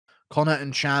Conor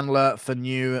and Chandler for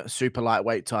new super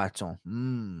lightweight title.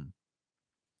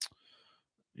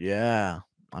 Yeah,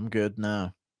 I'm good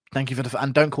now. Thank you for the...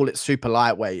 And don't call it super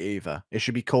lightweight either. It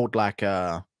should be called like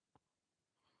I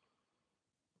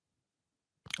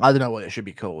don't know what it should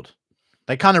be called.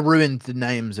 They kind of ruined the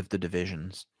names of the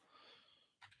divisions.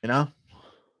 You know?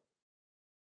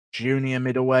 Junior,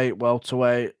 middleweight,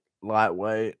 welterweight,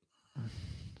 lightweight.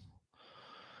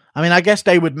 I mean, I guess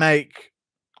they would make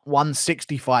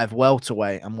 165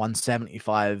 welterweight and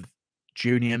 175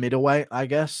 junior middleweight, I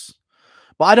guess.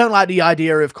 But I don't like the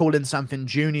idea of calling something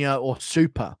junior or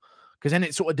super, because then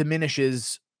it sort of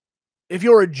diminishes. If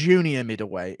you're a junior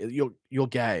middleweight, you're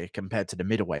gay compared to the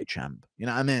middleweight champ. You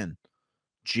know what I mean?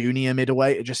 Junior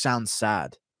middleweight, it just sounds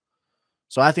sad.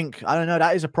 So I think, I don't know,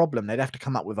 that is a problem. They'd have to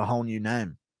come up with a whole new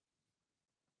name.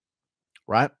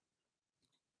 Right?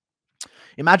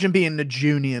 Imagine being the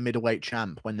junior middleweight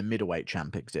champ when the middleweight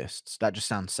champ exists. That just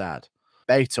sounds sad.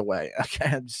 Beta weight.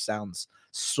 Okay, it just sounds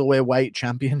soy weight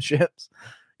championships.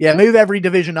 Yeah, move every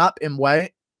division up in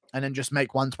weight and then just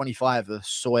make 125 the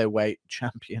soy weight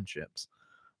championships.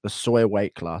 The soy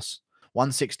weight class.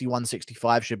 160,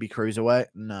 165 should be cruiserweight.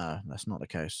 No, that's not the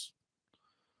case.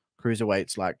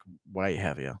 Cruiserweight's like way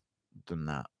heavier than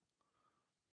that.